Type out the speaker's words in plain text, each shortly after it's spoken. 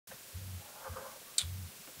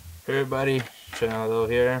Hey everybody, TheShinHado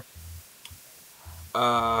here.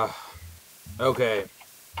 Okay.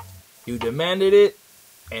 You demanded it,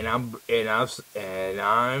 and I'm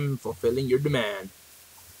fulfilling your demand.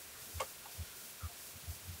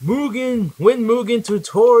 WinMugen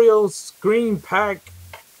tutorial screen pack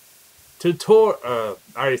I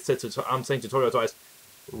already said tutorial. I'm saying tutorial twice.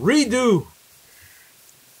 Redo.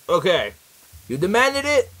 Okay. You demanded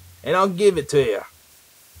it, and I'll give it to you.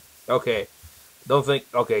 Okay. Don't think.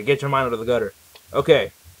 Okay. Get your mind out of the gutter.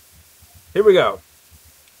 Okay. Here we go.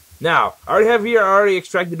 Now, I already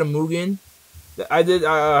extracted a Mugen. I did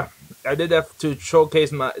that to showcase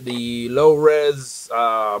the low res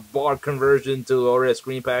bar conversion to low res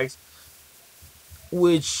screen packs,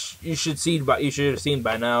 which you should have seen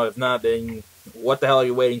by now. If not, then what the hell are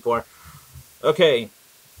you waiting for? Okay,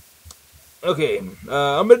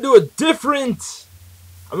 I'm gonna do a different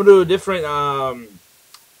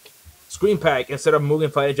screen pack instead of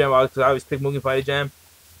Mugen Fighting Jam. I always pick Mugen Fighting Jam.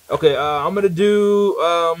 Okay, I'm gonna do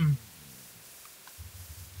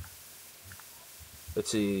let's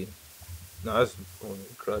see. No, that's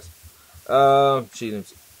crust.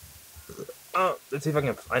 Geez, let's see if I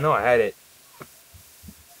can. I know I had it.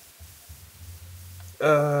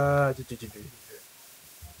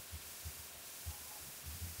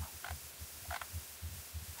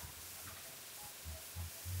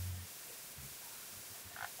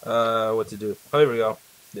 Uh, what to do? Oh, here we go.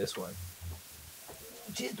 This one.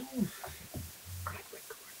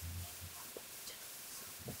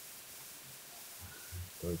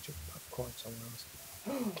 Popcorn somewhere else.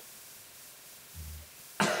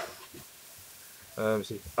 Let me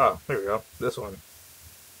see. Oh, here we go. This one.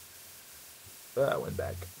 I went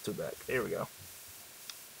back. Too back. Here we go.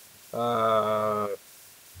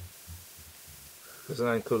 Does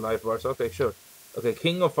not include life bars. Okay, sure. Okay,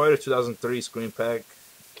 King of Fighters 2003 screen pack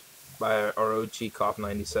by Orochi Koff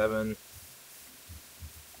 97.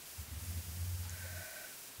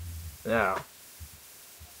 Now,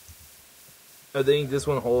 I think this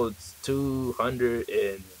one holds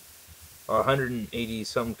 200 or 180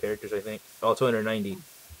 some characters. I think. Oh, 290.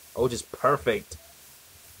 Oh, which is perfect.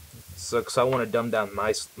 So, cause I want to dumb down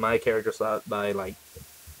my character slot by like,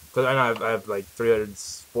 cause I know I have like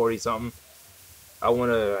 340 something. I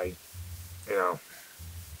want to like, you know,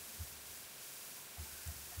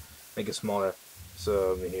 make it smaller.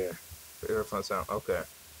 So let me hear. Fun sound. Okay.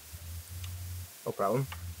 No problem.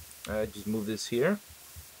 Just move this here.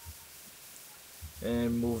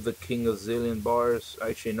 And move the King of Zillion bars.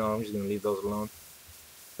 Actually, no, I'm just going to leave those alone.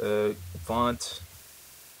 Font.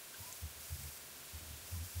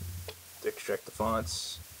 Extract the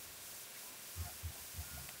fonts.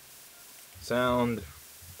 Sound.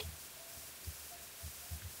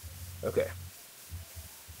 Okay.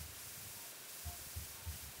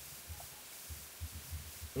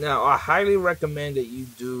 Now, I highly recommend that you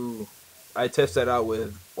do. I test that out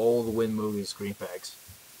with all the WinMugen screen packs.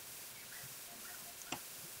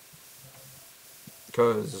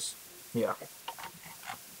 Because, yeah.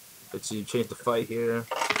 Let's see, change the fight here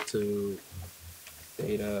to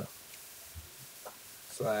data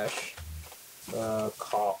slash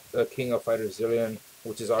King of Fighters Zillion,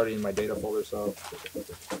 which is already in my data folder, so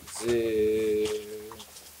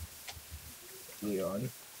Zillion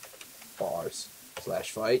bars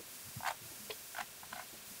slash fight.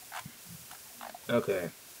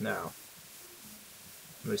 Okay, now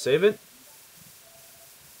let me save it.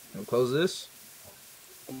 And close this.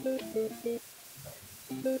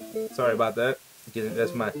 Sorry about that.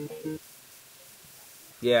 That's my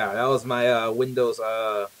that was my Windows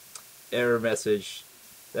error message.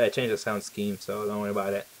 I changed the sound scheme, so don't worry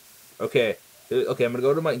about it. Okay, I'm gonna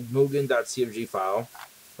go to my mugen.cfg file,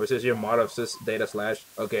 where it says here mod of sys data slash.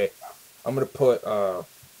 Okay, I'm gonna put the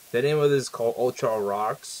name of this is called Ultra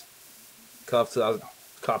Rocks, Cuff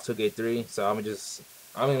 2K3. So I'm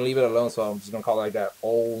gonna leave it alone. So I'm just gonna call it like that.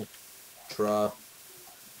 Ultra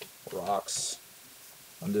Rocks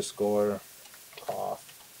underscore Koff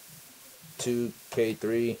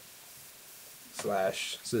 2K3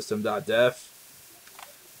 slash system.def.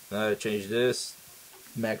 Now I change this.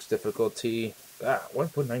 Max difficulty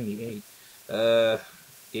 1.98.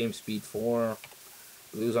 Game speed 4.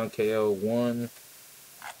 Lose on KO 1.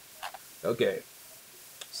 Okay.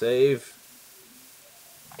 Save.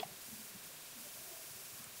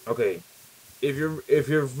 Okay. If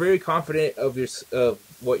you're very confident of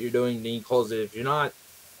what you're doing, then you close it. If you're not,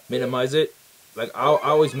 minimize it. Like I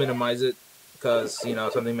always minimize it because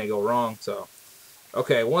something may go wrong. So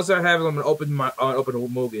okay, once I have it, I'm gonna open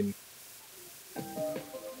Mugen,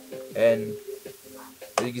 and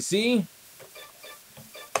as you can see,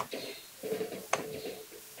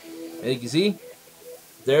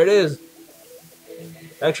 There it is.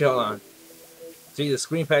 Actually, hold on. See, the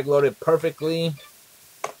screen pack loaded perfectly.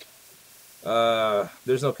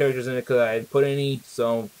 There's no characters in it because I didn't put any,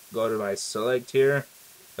 so go to my select here.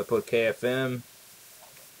 I put KFM,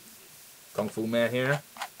 Kung Fu Man here.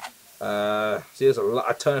 See, there's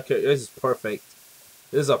a ton of characters. This is perfect.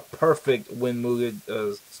 This is a perfect WinMugen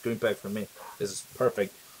screen pack for me. This is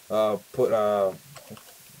perfect. Put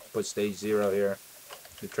stage 0 here.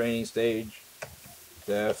 The training stage,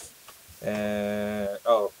 Def, and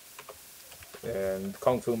and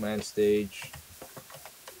Kung Fu Man stage.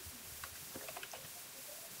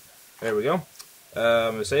 There we go.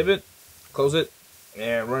 I'm gonna save it, close it,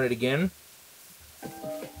 and run it again.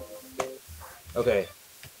 Okay.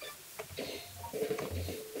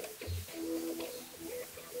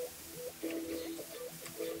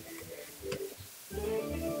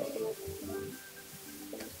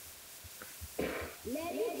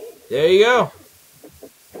 There you go.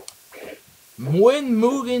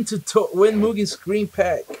 WinMugen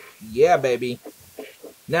Screenpack. Yeah, baby.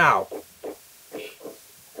 Now,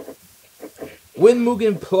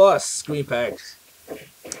 WinMugen Plus screen packs.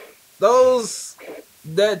 That's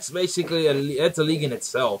basically that's a league in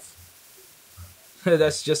itself.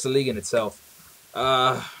 That's just a league in itself.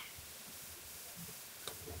 There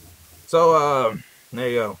you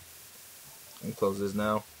go. Let me close this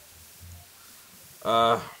now.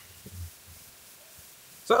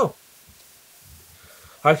 So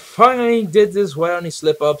I finally did this without any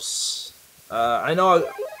slip-ups. I know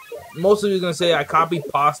most of you are gonna say I copied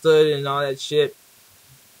pasta and all that shit.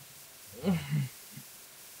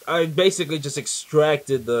 I basically just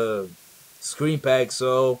extracted the screen pack.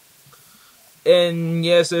 So, and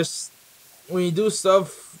yes, when you do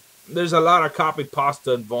stuff, there's a lot of copied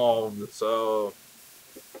pasta involved. So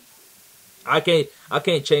I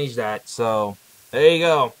can't change that. So there you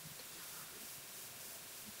go.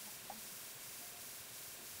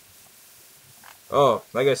 Oh,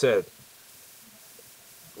 like I said,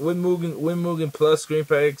 WinMugen Plus screen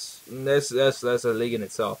packs. That's a league in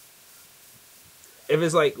itself. If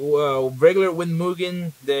it's like regular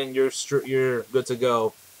WinMugen, then you're good to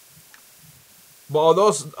go. But all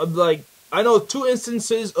those like I know 2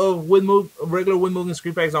 instances of regular WinMugen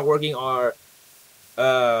screen packs not working are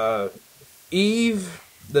Eve,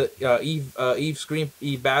 the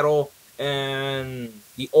Eve Battle, and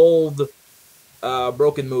the old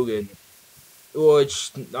Broken Mugen,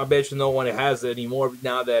 which I bet you no one has it anymore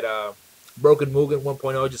now that Broken Mugen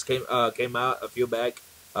 1.0 just came out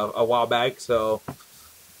a while back. So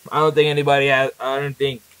I don't think anybody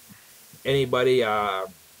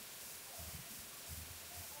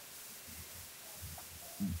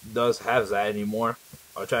does have that anymore.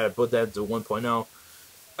 I'll try to put that to 1.0.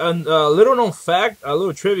 And little known fact, a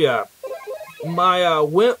little trivia. My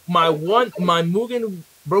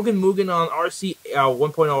Broken Mugen on RC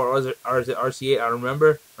 1.0 or is it RC8? I don't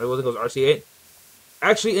remember. I think it was RC8.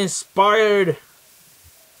 Actually inspired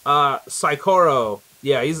Saikoro.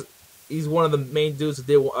 Yeah, he's one of the main dudes that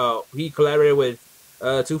did. He collaborated with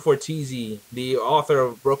 24TZ, the author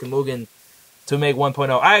of Broken Mugen, to make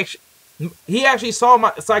 1.0.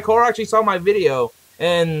 Saikoro actually saw my video,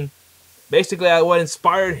 and basically what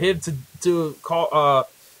inspired him to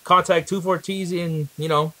contact 24TZ, and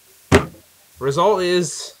result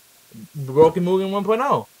is Broken Mugen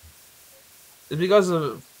 1.0. It's because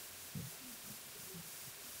of.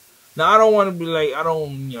 Now I don't want to be like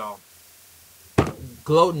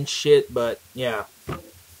gloat and shit, but yeah,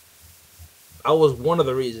 I was one of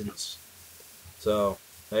the reasons. So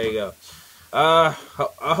there you go. I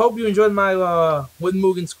hope you enjoyed my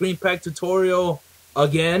WinMugen screen pack tutorial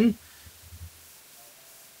again.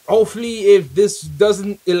 Hopefully, if this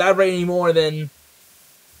doesn't elaborate anymore, then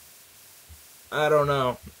I don't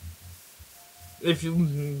know. If you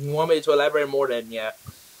want me to elaborate more, then yeah,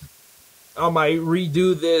 I might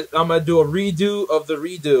redo this. I'm gonna do a redo of the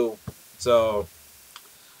redo. So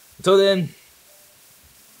until then,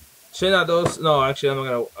 TheShinHado. No, actually,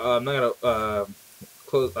 I'm not gonna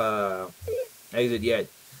close exit yet.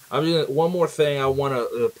 I'm just gonna, one more thing I want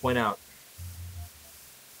to point out.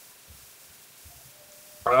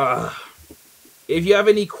 If you have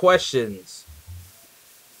any questions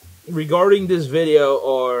regarding this video,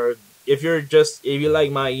 or if you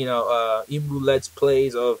like my Emu Let's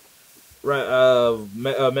Plays of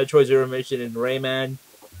Metroid Zero Mission and Rayman,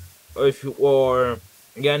 or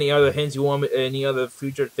any other hints you want me, any other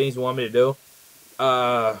future things you want me to do,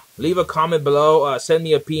 leave a comment below. Send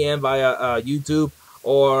me a PM via YouTube,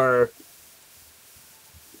 or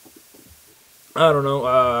I don't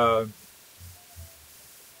know,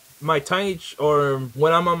 my tiny or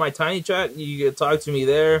when I'm on my tiny chat, you can talk to me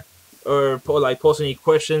there. or post any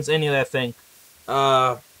questions, any of that thing.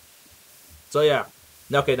 So yeah.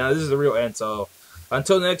 Okay, now this is the real end. So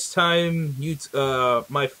until next time, you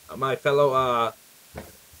my fellow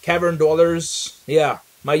cavern dwellers. Yeah,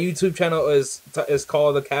 my YouTube channel is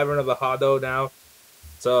called the Cavern of the Hado now.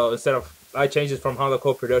 So instead of I changed it from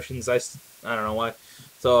Hado Productions. I don't know why.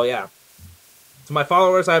 So yeah. To my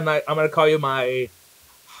followers, I'm gonna call you my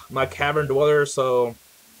cavern dwellers. So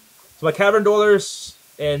my cavern dwellers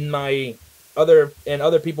and my other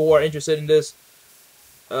people who are interested in this.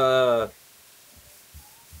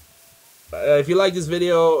 If you like this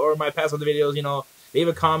video or my past other videos, you know, leave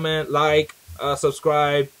a comment, like,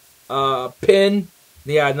 subscribe, pin.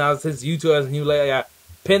 Yeah, now since YouTube has a new layout, yeah,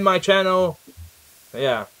 pin my channel.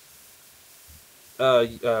 Yeah.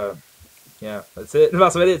 Yeah, that's it.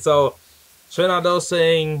 That's about it. So, TheShinHado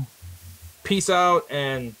saying peace out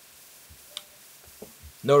and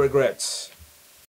no regrets.